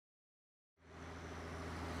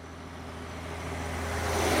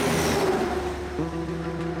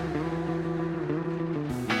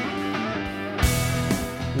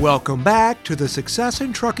Welcome back to the Success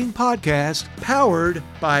in Trucking podcast, powered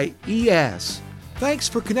by ES. Thanks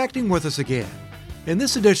for connecting with us again. In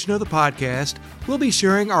this edition of the podcast, we'll be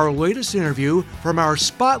sharing our latest interview from our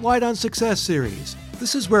Spotlight on Success series.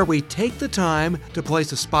 This is where we take the time to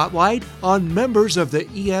place a spotlight on members of the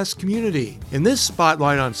ES community. In this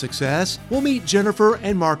Spotlight on Success, we'll meet Jennifer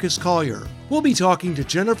and Marcus Collier. We'll be talking to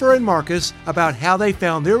Jennifer and Marcus about how they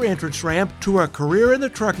found their entrance ramp to a career in the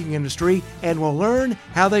trucking industry, and we'll learn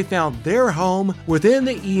how they found their home within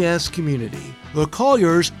the ES community. The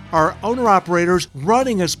Colliers are owner-operators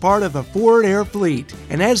running as part of the Forward Air fleet,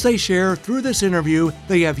 and as they share through this interview,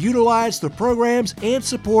 they have utilized the programs and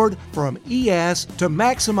support from ES to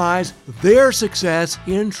maximize their success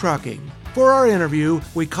in trucking. For our interview,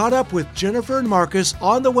 we caught up with Jennifer and Marcus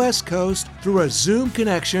on the West Coast through a Zoom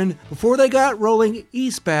connection before they got rolling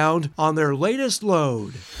eastbound on their latest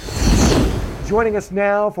load. Joining us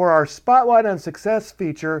now for our Spotlight on Success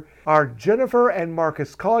feature are Jennifer and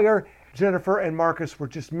Marcus Collier. Jennifer and Marcus were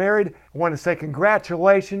just married. I want to say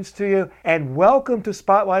congratulations to you and welcome to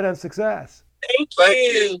Spotlight on Success. Thank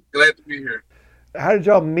you. Glad to be here. How did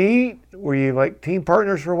y'all meet? Were you like team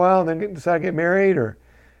partners for a while and then decide to get married, or?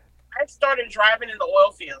 I started driving in the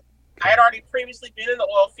oil field. I had already previously been in the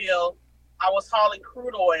oil field. I was hauling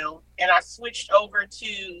crude oil, and I switched over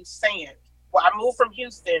to sand. Well, I moved from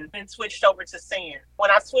Houston and switched over to sand. When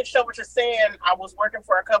I switched over to sand, I was working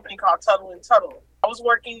for a company called Tuttle and Tuttle. I was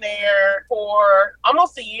working there for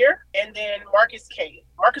almost a year, and then Marcus came.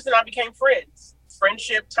 Marcus and I became friends.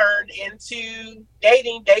 Friendship turned into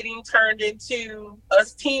dating. Dating turned into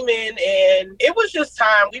us teaming, and it was just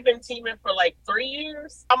time. We've been teaming for like 3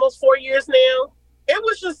 years, almost 4 years now. It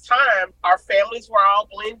was just time. Our families were all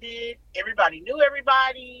blended. Everybody knew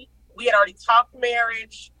everybody. We had already talked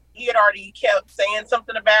marriage. He had already kept saying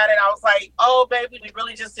something about it. I was like, oh, baby, we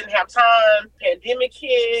really just didn't have time. Pandemic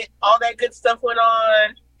hit. All that good stuff went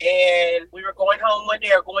on. And we were going home one day,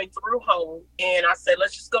 or going through home. And I said,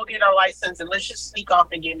 let's just go get our license and let's just sneak off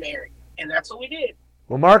and get married. And that's what we did.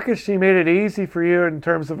 Well, Marcus, she made it easy for you in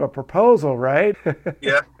terms of a proposal, right?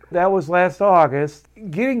 Yeah. That was last August.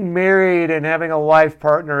 Getting married and having a life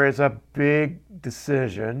partner is a big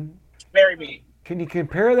decision. Very big. Can you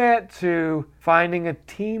compare that to finding a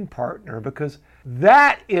team partner? Because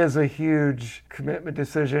that is a huge commitment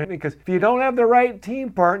decision. Because if you don't have the right team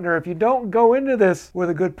partner, if you don't go into this with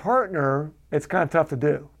a good partner, it's kind of tough to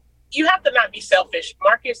do. You have to not be selfish.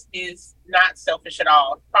 Marcus is not selfish at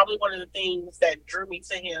all. Probably one of the things that drew me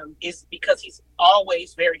to him is because he's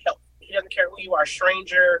always very helpful. He doesn't care who you are,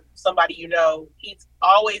 stranger, somebody you know. He's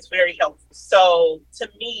always very helpful. So to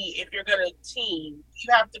me, if you're going to team,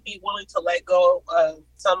 you have to be willing to let go of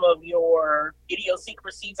some of your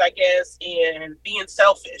idiosyncrasies, I guess, and being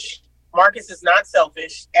selfish. Marcus is not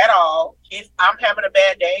selfish at all. If I'm having a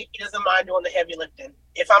bad day, he doesn't mind doing the heavy lifting.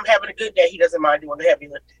 If I'm having a good day, he doesn't mind doing the heavy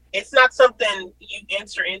lifting. It's not something you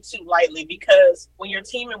enter into lightly, because when you're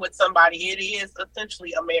teaming with somebody, it is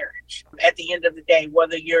essentially a marriage at the end of the day,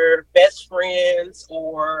 whether you're best friends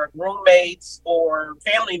or roommates or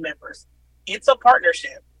family members. It's a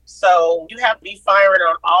partnership. So you have to be firing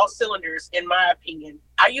on all cylinders, in my opinion.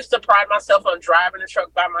 I used to pride myself on driving a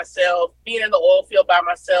truck by myself, being in the oil field by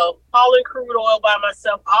myself, hauling crude oil by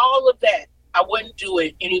myself, all of that. I wouldn't do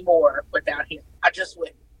it anymore without him. I just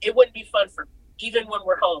wouldn't. It wouldn't be fun for me. Even when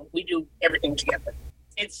we're home, we do everything together.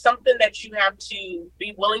 It's something that you have to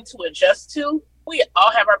be willing to adjust to. We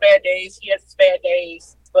all have our bad days. He has his bad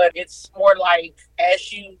days. But it's more like,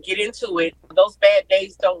 as you get into it, those bad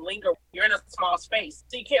days don't linger. You're in a small space,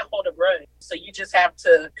 so you can't hold a grudge. So you just have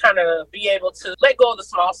to kind of be able to let go of the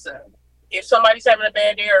small stuff. If somebody's having a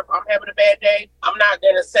bad day, or if I'm having a bad day, I'm not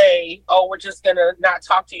going to say, oh, we're just going to not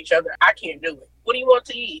talk to each other. I can't do it. What do you want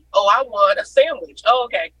to eat? Oh, I want a sandwich. Oh,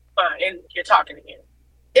 okay, fine. And you're talking again.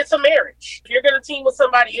 It's a marriage. If you're going to team with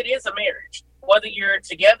somebody, it is a marriage. Whether you're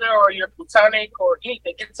together or you're platonic or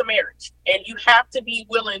anything, it's a marriage. And you have to be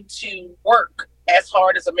willing to work as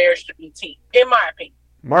hard as a marriage to be a team, in my opinion.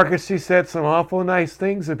 Marcus, she said some awful nice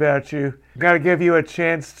things about you. Got to give you a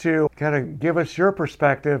chance to kind of give us your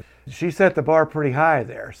perspective. She set the bar pretty high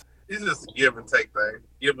there. It's just a give and take thing.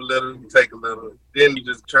 Give a little, take a little. Then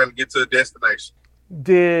you're just trying to get to a destination.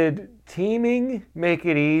 Did teaming make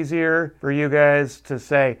it easier for you guys to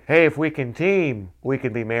say, hey, if we can team, we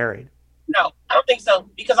can be married? No, I don't think so,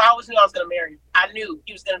 because I always knew I was going to marry him. I knew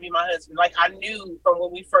he was going to be my husband. Like, I knew from when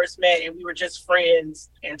we first met and we were just friends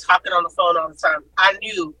and talking on the phone all the time. I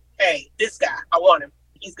knew, hey, this guy, I want him.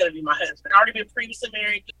 He's going to be my husband. I already been previously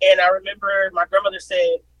married, and I remember my grandmother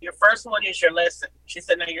said, your first one is your lesson. She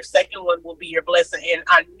said, now your second one will be your blessing. And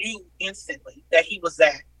I knew instantly that he was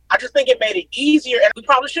that. I just think it made it easier, and we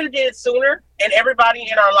probably should have did it sooner. And everybody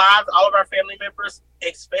in our lives, all of our family members,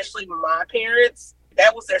 especially my parents,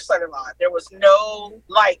 that was their son-in-law. There was no,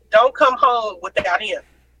 don't come home without him.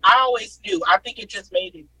 I always knew. I think it just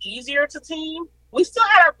made it easier to team. We still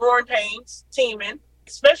had our growing pains teaming,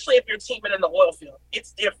 especially if you're teaming in the oil field.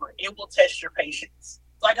 It's different. It will test your patience.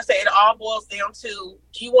 Like I said, it all boils down to,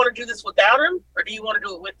 do you want to do this without him, or do you want to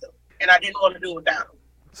do it with him? And I didn't want to do it without him.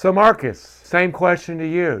 So Marcus, same question to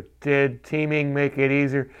you. Did teaming make it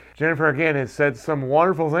easier? Jennifer, again, has said some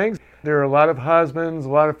wonderful things. There are a lot of husbands, a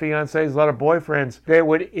lot of fiancés, a lot of boyfriends that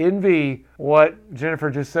would envy what Jennifer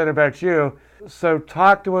just said about you. So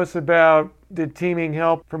talk to us about, did teaming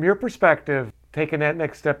help from your perspective, taking that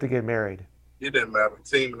next step to get married? It didn't matter,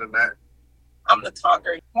 teaming or not. I'm the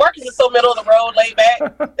talker. Marcus is so middle of the road, laid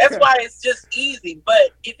back. That's why it's just easy.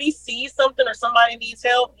 But if he sees something or somebody needs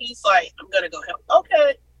help, he's like, I'm going to go help.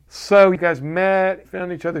 Okay. So you guys met,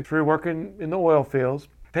 found each other through working in the oil fields.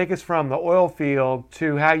 Take us from the oil field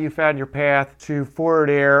to how you found your path to Forward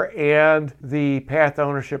Air and the Path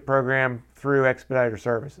Ownership Program through Expediter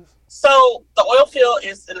Services. So the oil field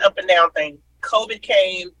is an up and down thing. COVID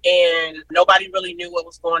came and nobody really knew what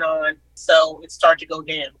was going on. So it started to go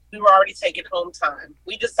down. We were already taking home time.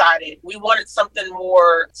 We decided we wanted something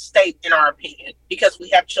more stable, in our opinion, because we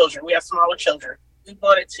have children. We have smaller children. We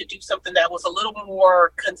wanted to do something that was a little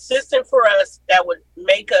more consistent for us, that would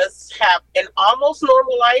make us have an almost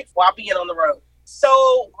normal life while being on the road.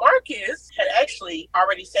 So Marcus had actually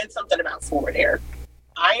already said something about Forward Air.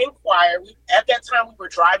 I inquired. At that time, we were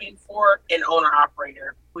driving for an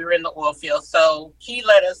owner-operator. We were in the oil field, so he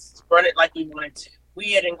let us run it like we wanted to.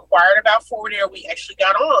 We had inquired about Forward Air. We actually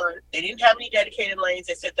got on. They didn't have any dedicated lanes.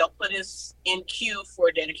 They said they'll put us in queue for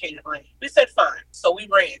a dedicated lane. We said, fine. So we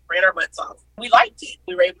ran our butts off. We liked it.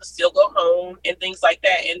 We were able to still go home and things like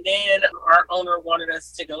that. And then our owner wanted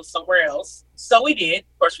us to go somewhere else. So we did.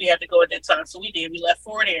 Of course, we had to go at that time. So we did. We left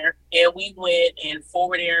Forward Air and we went, and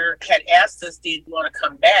Forward Air had asked us, did we want to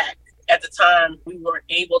come back? At the time, we weren't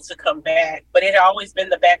able to come back, but it had always been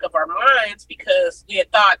the back of our minds, because we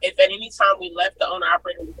had thought if at any time we left the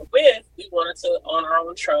owner-operator we were with, we wanted to own our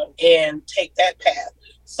own truck and take that path.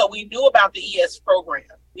 So we knew about the ES program.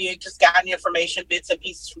 We had just gotten information, bits and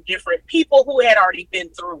pieces from different people who had already been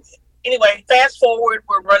through it. Anyway, fast forward,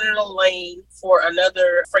 we're running a lane for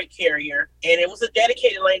another freight carrier, and it was a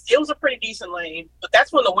dedicated lane. It was a pretty decent lane, but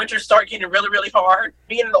that's when the winters start getting really, really hard.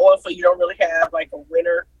 Being in the oil field, you don't really have like a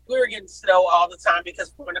winter. We were getting snow all the time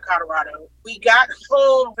because we're in Colorado. We got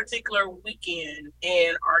home a particular weekend,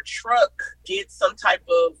 and our truck did some type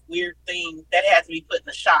of weird thing that had to be put in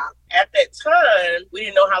the shop. At that time, we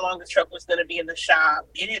didn't know how long the truck was going to be in the shop.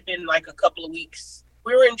 It had been like a couple of weeks.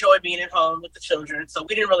 We were enjoying being at home with the children, so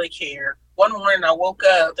we didn't really care. One morning I woke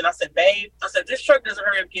up and I said, babe, this truck doesn't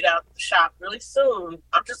hurry up and get out of the shop really soon.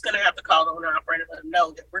 I'm just going to have to call the owner operator to let them know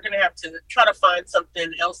that we're going to have to try to find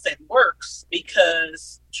something else that works,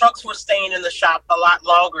 because trucks were staying in the shop a lot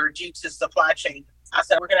longer due to supply chain. I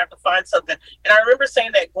said, we're going to have to find something. And I remember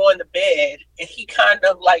saying that going to bed, and he kind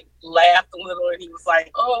of like laughed a little, and he was like,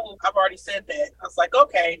 oh, I've already said that. I was like,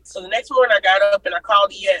 okay. So the next morning I got up and I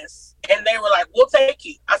called ES, and they were like, we'll take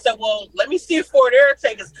you. I said, well, let me see if Forward Air will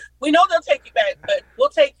take us. We know they'll take you back, but we'll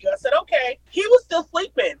take you. I said, okay. He was still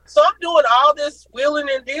sleeping. So I'm doing all this wheeling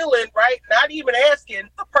and dealing, right? Not even asking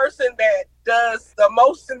the person that does the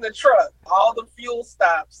most in the truck, all the fuel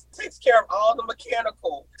stops, takes care of all the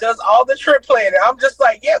mechanical, does all the trip planning. I'm just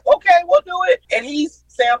like, yeah, okay, we'll do it. And he's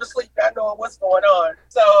sound asleep, not knowing what's going on.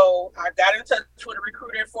 So I got in touch with a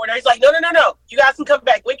recruiter at Forward Air. He's like, no. You guys can come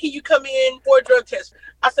back. When can you come in for a drug test?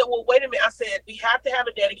 I said, well, wait a minute. I said, we have to have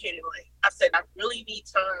a dedicated lane. I said, I really need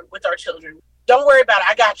time with our children. Don't worry about it.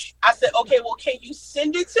 I got you. I said, okay, well, can you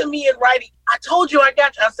send it to me in writing? I told you I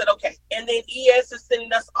got you. I said, okay. And then ES is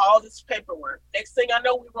sending us all this paperwork. Next thing I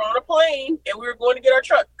know, we were on a plane and we were going to get our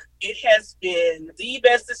truck. It has been the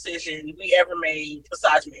best decision we ever made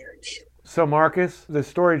besides marriage. So Marcus, the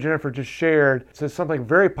story Jennifer just shared says something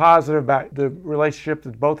very positive about the relationship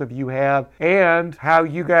that both of you have and how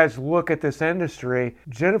you guys look at this industry.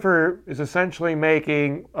 Jennifer is essentially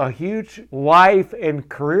making a huge life and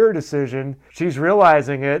career decision. She's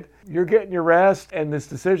realizing it. You're getting your rest, and this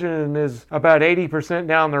decision is about 80%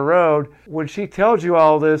 down the road. When she tells you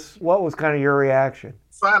all this, what was kind of your reaction?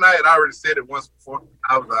 Fine, I had already said it once before.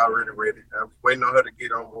 I was already ready. I was waiting on her to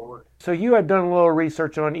get on board. So you had done a little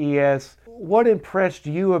research on ES. What impressed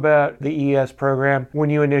you about the ES program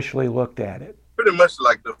when you initially looked at it? Pretty much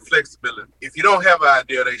like the flexibility. If you don't have an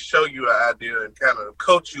idea, they show you an idea and kind of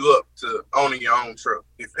coach you up to owning your own truck.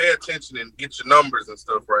 If you pay attention and get your numbers and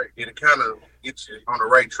stuff right, it'll kind of get you on the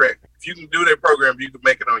right track. If you can do that program, you can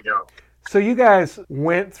make it on your own. So you guys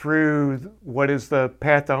went through what is the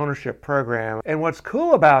Path to Ownership program. And what's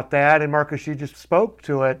cool about that, and Marcus, you just spoke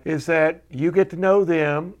to it, is that you get to know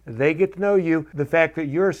them, they get to know you. The fact that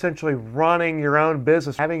you're essentially running your own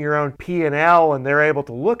business, having your own P&L, and they're able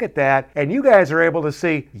to look at that. And you guys are able to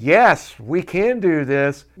see, yes, we can do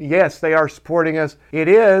this. Yes, they are supporting us. It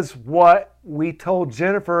is what we told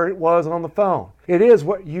Jennifer it was on the phone. It is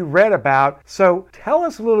what you read about. So tell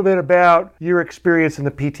us a little bit about your experience in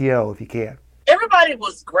the PTO, if you can. Everybody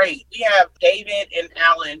was great. We have David and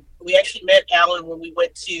Alan. We actually met Alan when we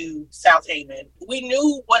went to South Haven. We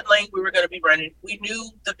knew what lane we were going to be running. We knew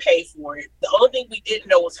the pay for it. The only thing we didn't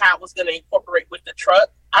know was how it was going to incorporate with the truck.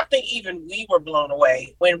 I think even we were blown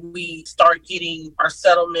away when we started getting our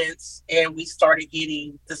settlements and we started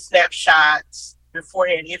getting the snapshots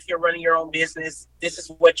beforehand. If you're running your own business, this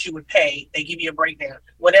is what you would pay. They give you a breakdown.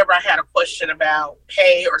 Whenever I had a question about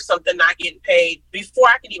pay or something not getting paid, before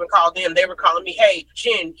I could even call them, they were calling me, hey,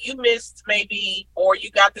 Jen, you missed maybe, or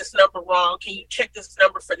you got this number wrong. Can you check this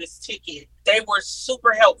number for this ticket? They were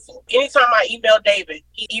super helpful. Anytime I emailed David,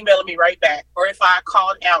 he emailed me right back. Or if I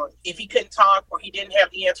called Alan, if he couldn't talk or he didn't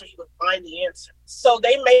have the answer, he would find the answer. So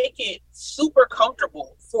they make it super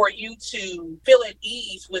comfortable for you to feel at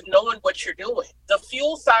ease with knowing what you're doing. The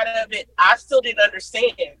fuel side of it, I still didn't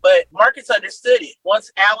understand, but Marcus understood it.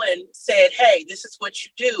 Once Alan said, hey, this is what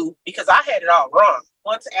you do, because I had it all wrong.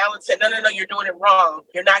 Once Alan said, no, you're doing it wrong.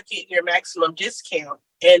 You're not getting your maximum discount.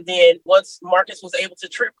 And then once Marcus was able to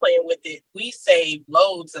trip plan with it, we saved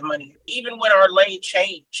loads of money. Even when our lane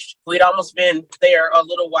changed, we'd almost been there a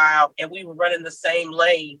little while and we were running the same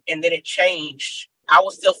lane and then it changed. I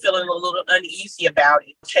was still feeling a little uneasy about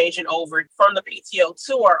it, changing over from the PTO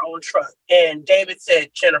to our own truck. And David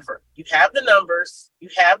said, Jennifer, you have the numbers, you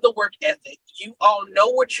have the work ethic, you all know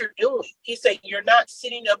what you're doing. He said, you're not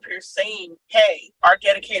sitting up here saying, hey, our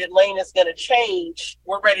dedicated lane is going to change.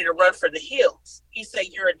 We're ready to run for the hills. He said,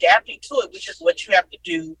 you're adapting to it, which is what you have to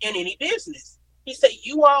do in any business. He said,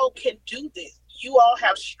 you all can do this. You all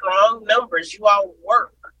have strong numbers. You all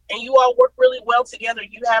work and you all work really well together.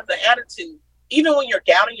 You have the attitude. Even when you're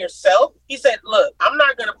doubting yourself, he said, look, I'm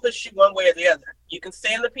not going to push you one way or the other. You can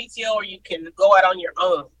stay in the PTO or you can go out on your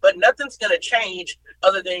own, but nothing's going to change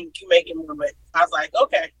other than you making more money. I was like,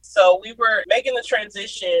 okay. So we were making the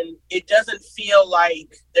transition. It doesn't feel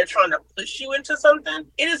like they're trying to push you into something.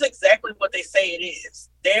 It is exactly what they say it is.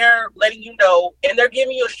 They're letting you know, and they're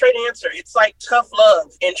giving you a straight answer. It's like tough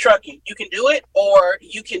love in trucking. You can do it, or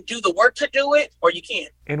you can do the work to do it, or you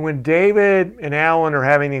can't. And when David and Alan are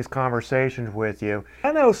having these conversations with you,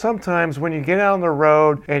 I know sometimes when you get out on the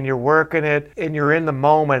road and you're working it and you're in the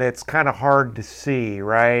moment, it's kind of hard to see,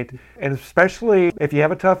 right? And especially if you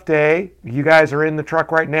have a tough day, you guys are in the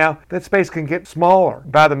truck right now, that space can get smaller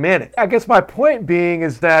by the minute. I guess my point being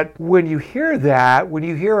is that when you hear that, when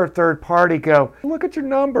you hear a third party go, look at your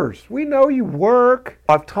numbers. We know you work.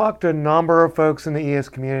 I've talked to a number of folks in the ES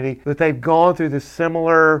community that they've gone through this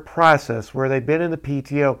similar process where they've been in the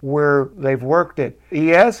PTO, where they've worked it.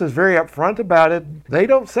 ES is very upfront about it. They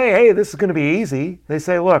don't say, hey, this is going to be easy. They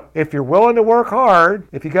say, look, if you're willing to work hard,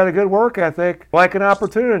 if you got a good work ethic, like an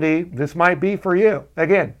opportunity, this might be for you.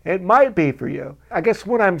 Again, it might be for you. I guess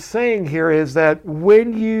what I'm saying here is that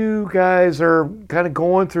when you guys are kind of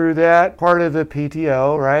going through that part of the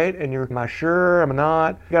PTO, right, and you're, am I sure, am I not?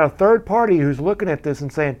 You got a third party who's looking at this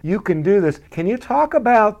and saying, you can do this. Can you talk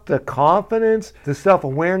about the confidence, the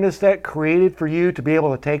self-awareness that created for you to be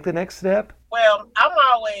able to take the next step? Well, I'm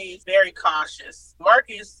always very cautious.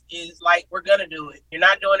 Marcus is like, we're going to do it. You're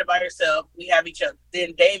not doing it by yourself. We have each other.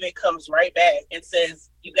 Then David comes right back and says,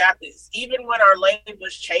 you got this. Even when our lane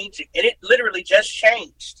was changing, and it literally just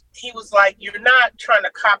changed, he was like, you're not trying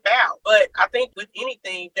to cop out. But I think with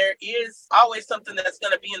anything, there is always something that's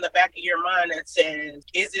going to be in the back of your mind that says,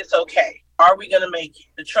 is this okay? Are we going to make it?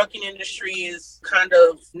 The trucking industry is kind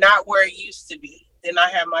of not where it used to be. Then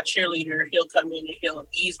I have my cheerleader, he'll come in and he'll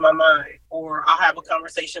ease my mind. Or I'll have a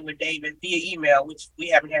conversation with David via email, which we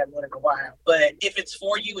haven't had one in a while. But if it's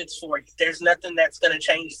for you, it's for you. There's nothing that's going to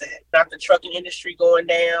change that. Not the trucking industry going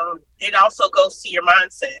down. It also goes to your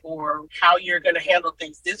mindset or how you're going to handle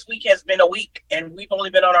things. This week has been a week and we've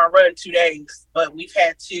only been on our run 2 days, but we've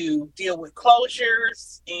had to deal with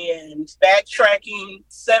closures and backtracking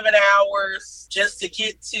 7 hours just to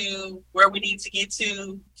get to where we need to get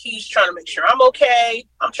to. He's trying to make sure I'm okay.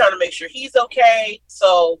 I'm trying to make sure he's okay.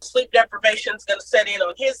 So sleep deprivation is going to set in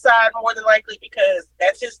on his side more than likely because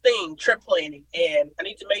that's his thing, trip planning. And I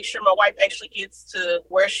need to make sure my wife actually gets to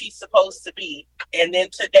where she's supposed to be. And then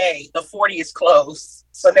today, the 40 is closed.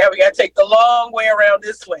 So now we got to take the long way around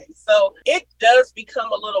this way. So it does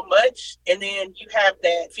become a little much. And then you have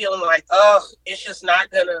that feeling like, oh, it's just not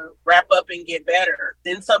going to wrap up and get better.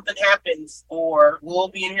 Then something happens, or we'll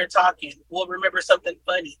be in here talking. We'll remember something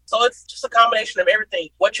funny. So it's just a combination of everything.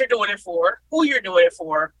 What you're doing it for, who you're doing it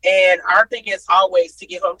for. And our thing is always to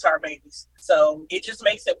get home to our babies. So it just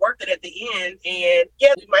makes it worth it at the end. And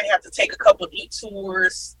yeah, we might have to take a couple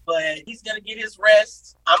detours, but he's going to get his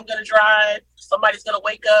rest. I'm going to drive. Somebody's going to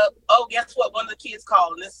wake up. Oh, guess what? One of the kids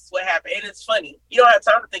called and this is what happened. And it's funny. You don't have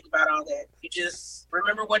time to think about all that. You just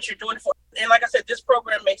remember what you're doing for. And like I said, this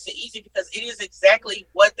program makes it easy because it is exactly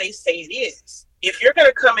what they say it is. If you're going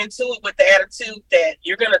to come into it with the attitude that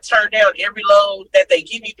you're going to turn down every load that they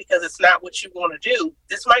give you because it's not what you want to do,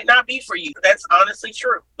 this might not be for you. That's honestly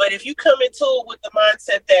true. But if you come into it with the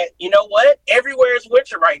mindset that, you know what, everywhere is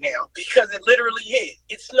winter right now, because it literally is.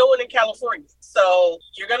 It's snowing in California. So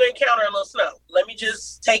you're going to encounter a little snow. Let me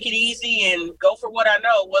just take it easy and go for what I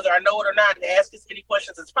know, whether I know it or not, and ask as many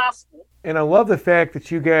questions as possible. And I love the fact that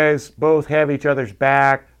you guys both have each other's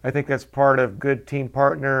back. I think that's part of good team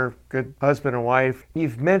partner, good husband and wife.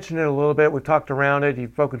 You've mentioned it a little bit. We've talked around it.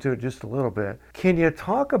 You've spoken to it just a little bit. Can you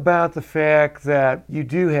talk about the fact that you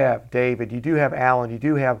do have David, you do have Alan, you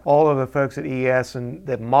do have all of the folks at ES, and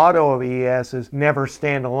the motto of ES is never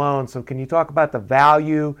stand alone. So can you talk about the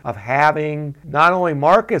value of having not only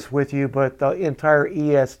Marcus with you, but the entire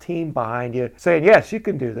ES team behind you saying, yes, you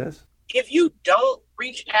can do this? If you don't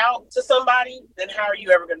reach out to somebody, then how are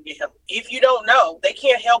you ever going to get help? If you don't know, they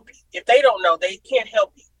can't help you. If they don't know, they can't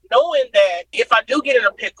help you. Knowing that if I do get in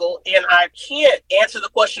a pickle and I can't answer the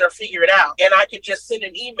question or figure it out, and I can just send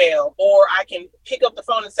an email, or I can pick up the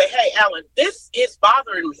phone and say, hey, Alan, this is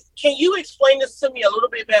bothering me. Can you explain this to me a little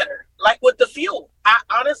bit better? Like with the fuel, I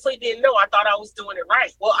honestly didn't know. I thought I was doing it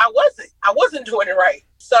right. Well, I wasn't doing it right.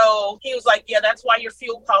 So he was like, yeah, that's why your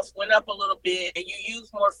fuel costs went up a little bit and you use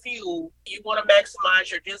more fuel. You want to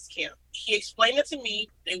maximize your discount. He explained it to me.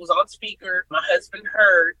 It was on speaker. My husband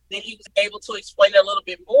heard. Then he was able to explain it a little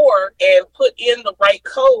bit more and put in the right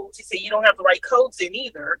codes. He said, you don't have the right codes in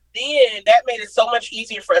either. Then that made it so much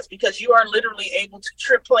easier for us because you are literally able to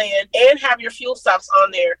trip plan and have your fuel stops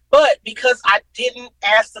on there. But because I didn't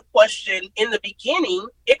ask the question in the beginning,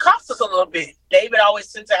 it cost us a little bit. David always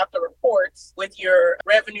sends out the reports with your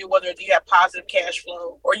revenue, whether you have positive cash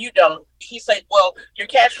flow or you don't. He said, well, your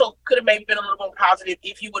cash flow could have maybe been a little more positive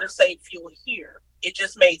if you would have saved fuel here. It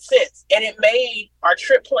just made sense. And it made our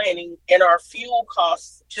trip planning and our fuel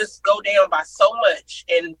costs just go down by so much.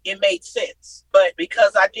 And it made sense. But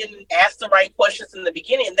because I didn't ask the right questions in the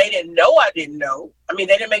beginning, and they didn't know I didn't know. I mean,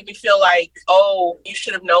 they didn't make me feel like, oh, you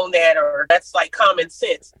should have known that, or that's like common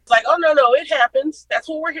sense. It's like, oh, no, it happens. That's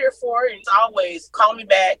what we're here for. And it's always call me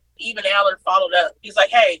back. Even Alan followed up. He's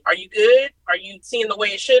like, hey, are you good? Are you seeing the way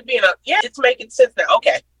it should be? And yeah, it's making sense now.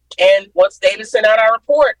 Okay. And once David sent out our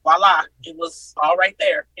report, voila, it was all right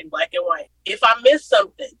there in black and white. If I miss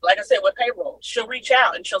something, like I said, with payroll, she'll reach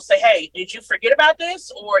out and she'll say, hey, did you forget about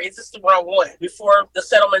this? Or is this the wrong one before the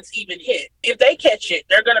settlements even hit? If they catch it,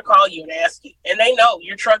 they're going to call you and ask you. And they know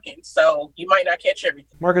you're trucking, so you might not catch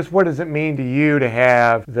everything. Marcus, what does it mean to you to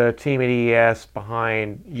have the team at ES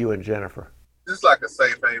behind you and Jennifer? Just like a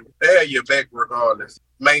safe haven. They have your back regardless.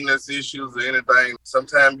 Maintenance issues or anything.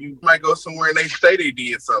 Sometimes you might go somewhere and they say they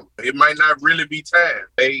did something. It might not really be time.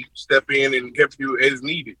 They step in and help you as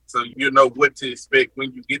needed. So you know what to expect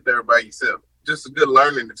when you get there by yourself. Just a good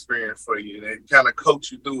learning experience for you. They kind of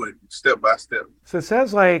coach you through it step by step. So it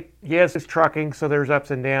sounds like, yes, it's trucking, so there's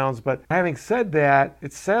ups and downs. But having said that,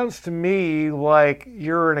 it sounds to me like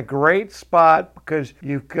you're in a great spot because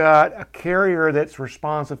you've got a carrier that's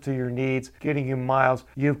responsive to your needs, getting you miles.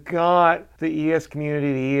 You've got the ES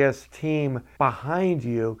community, the ES team behind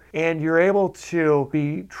you, and you're able to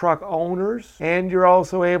be truck owners, and you're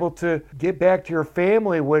also able to get back to your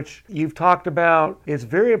family, which you've talked about is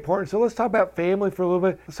very important. So let's talk about family for a little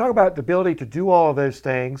bit. Let's talk about the ability to do all of those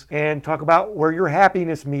things and talk about where your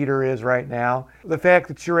happiness meter is right now. The fact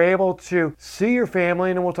that you're able to see your family,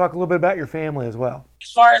 and then we'll talk a little bit about your family as well.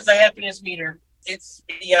 As far as the happiness meter, it's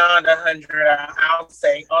beyond 100, I'll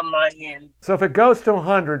say, on my end. So if it goes to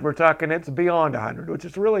 100, we're talking it's beyond 100, which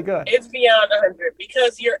is really good. It's beyond 100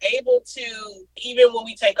 because you're able to, even when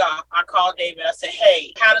we take off, I called David, I said,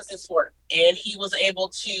 hey, how does this work? And he was able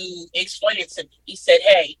to explain it to me. He said,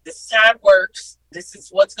 hey, this is how it works. This is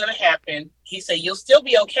what's going to happen. He said, you'll still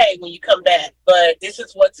be okay when you come back, but this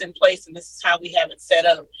is what's in place and this is how we have it set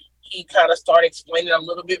up. He kind of started explaining a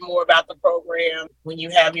little bit more about the program when you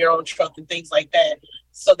have your own truck and things like that.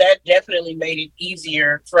 So that definitely made it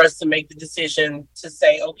easier for us to make the decision to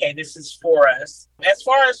say, okay, this is for us. As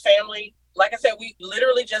far as family, Like I said, we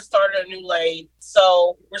literally just started a new lane.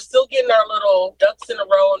 So we're still getting our little ducks in a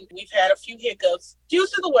row. And we've had a few hiccups due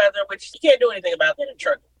to the weather, which you can't do anything about that in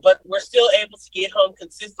trucking. But we're still able to get home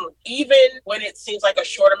consistently. Even when it seems like a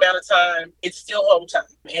short amount of time, it's still home time.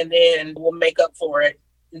 And then we'll make up for it.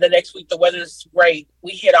 The next week, the weather's great.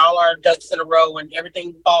 We hit all our ducks in a row and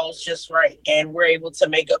everything falls just right. And we're able to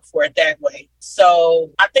make up for it that way.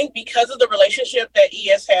 So I think because of the relationship that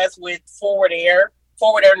ES has with Forward Air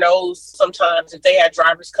knows sometimes if they have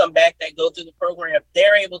drivers come back that go through the program,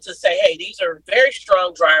 they're able to say, hey, these are very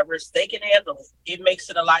strong drivers. They can handle it. It makes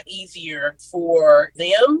it a lot easier for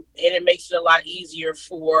them, and it makes it a lot easier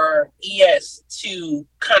for ES to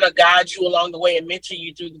kind of guide you along the way and mentor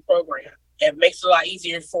you through the program. It makes it a lot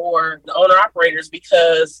easier for the owner-operators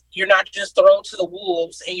because you're not just thrown to the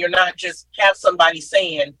wolves and you're not just have somebody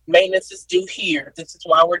saying, maintenance is due here. This is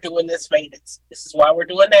why we're doing this maintenance. This is why we're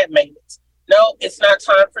doing that maintenance. No, it's not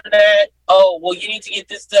time for that. Oh, well, you need to get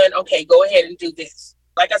this done. Okay, go ahead and do this.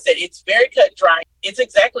 Like I said, it's very cut and dry. It's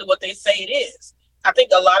exactly what they say it is. I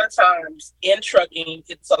think a lot of times in trucking,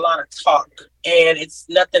 it's a lot of talk and it's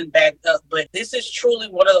nothing backed up. But this is truly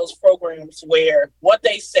one of those programs where what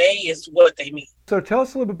they say is what they mean. So tell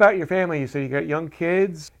us a little bit about your family. You said you got young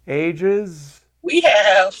kids, ages. We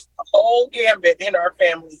have a whole gambit in our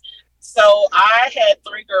family. So I had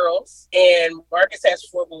 3 girls and Marcus has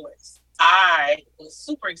 4 boys. I was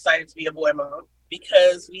super excited to be a boy mom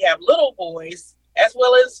because we have little boys as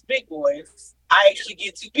well as big boys. I actually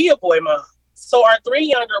get to be a boy mom. So our 3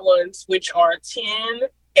 younger ones, which are 10,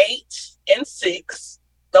 8, and 6,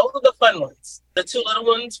 those are the fun ones. The 2 little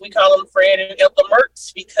ones, we call them Fred and Elka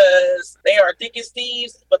Mertz because they are thick as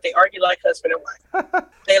thieves, but they argue like husband and wife.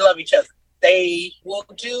 They love each other. They will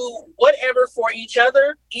do whatever for each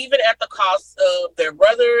other, even at the cost of their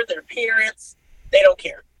brother, their parents. They don't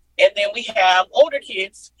care. And then we have older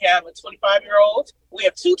kids. We have a 25-year-old. We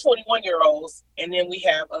have 2 21-year-olds. And then we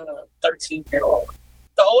have a 13-year-old.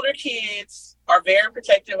 The older kids are very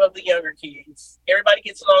protective of the younger kids. Everybody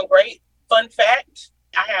gets along great. Fun fact,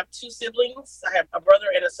 I have 2 siblings. I have a brother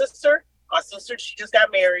and a sister. My sister, she just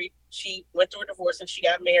got married. She went through a divorce and she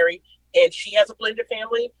got married. And she has a blended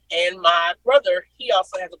family. And my brother, he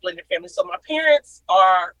also has a blended family. So my parents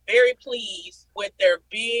are very pleased with their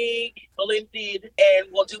big blended and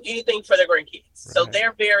will do anything for their grandkids. Right. So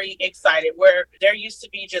they're very excited. Where there used to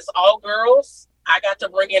be just all girls, I got to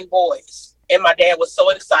bring in boys. And my dad was so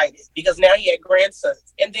excited because now he had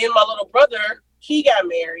grandsons. And then my little brother, he got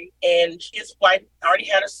married and his wife already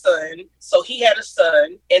had a son. So he had a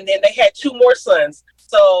son. And then they had 2 more sons.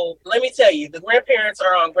 So let me tell you, the grandparents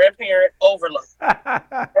are on grandparent overload.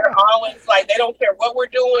 They're always like, they don't care what we're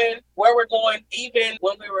doing, where we're going. Even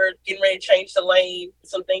when we were getting ready to change the lane,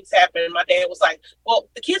 some things happened. My dad was like, well,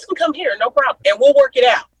 the kids can come here, no problem. And we'll work it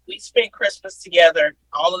out. We spent Christmas together,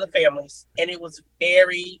 all of the families. And it was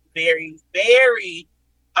very, very, very,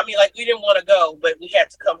 we didn't want to go, but we had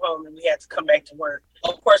to come home and we had to come back to work.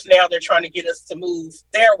 Of course, now they're trying to get us to move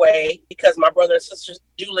their way because my brother and sisters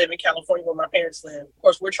do live in California where my parents live. Of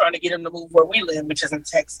course, we're trying to get them to move where we live, which is in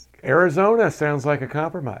Texas. Arizona sounds like a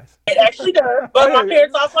compromise. It actually does. But my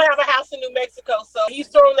parents also have a house in New Mexico. So he's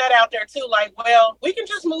throwing that out there too. Like, well, we can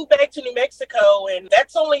just move back to New Mexico and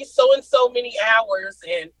that's only so and so many hours.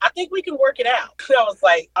 And I think we can work it out. I was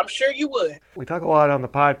like, I'm sure you would. We talk a lot on the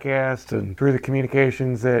podcast and through the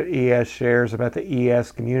communications that ES shares about the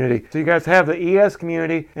ES community. So you guys have the ES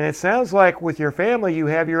community, and it sounds like with your family, you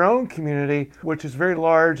have your own community, which is very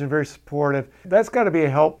large and very supportive. That's got to be a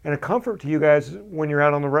help and a comfort to you guys when you're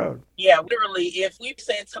out on the road. Yeah, literally, if we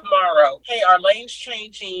said tomorrow, hey, our lane's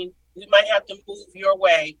changing, we might have to move your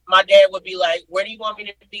way. My dad would be like, where do you want me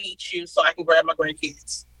to meet you so I can grab my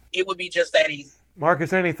grandkids? It would be just that easy.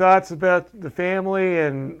 Marcus, any thoughts about the family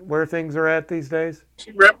and where things are at these days?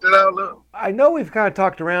 She wrapped it all up. I know we've kind of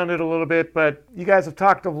talked around it a little bit, but you guys have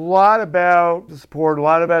talked a lot about the support, a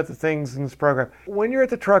lot about the things in this program. When you're at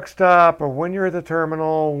the truck stop or when you're at the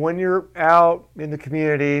terminal, when you're out in the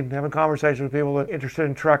community having conversations with people that are interested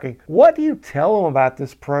in trucking, what do you tell them about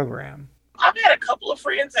this program? I've had a couple of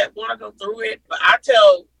friends that want to go through it, but I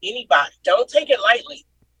tell anybody, don't take it lightly.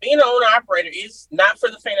 Being an owner-operator is not for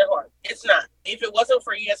the faint of heart. It's not. If it wasn't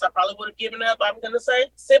for ES, I probably would have given up, I'm going to say,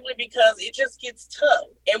 simply because it just gets tough.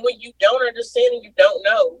 And when you don't understand and you don't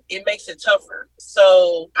know, it makes it tougher.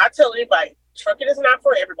 So I tell anybody, trucking is not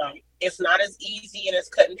for everybody. It's not as easy and as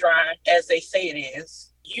cut and dry as they say it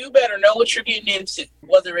is. You better know what you're getting into,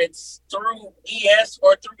 whether it's through ES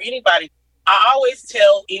or through anybody. I always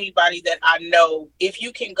tell anybody that I know, if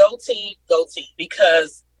you can go team,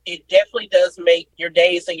 because it definitely does make your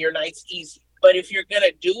days and your nights easy. But if you're going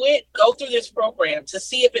to do it, go through this program to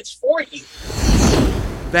see if it's for you.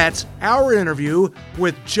 That's our interview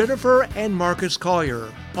with Jennifer and Marcus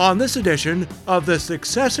Collier on this edition of the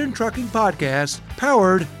Success in Trucking podcast,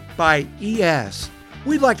 powered by ES.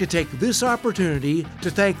 We'd like to take this opportunity to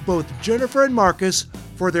thank both Jennifer and Marcus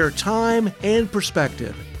for their time and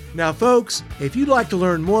perspective. Now, folks, if you'd like to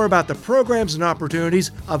learn more about the programs and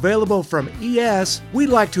opportunities available from ES, we'd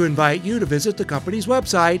like to invite you to visit the company's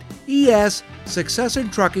website,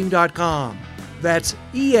 essuccessintrucking.com. That's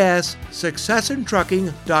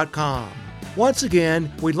essuccessintrucking.com. Once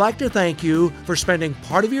again, we'd like to thank you for spending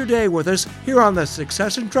part of your day with us here on the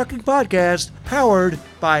Success in Trucking podcast, powered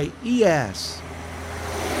by ES.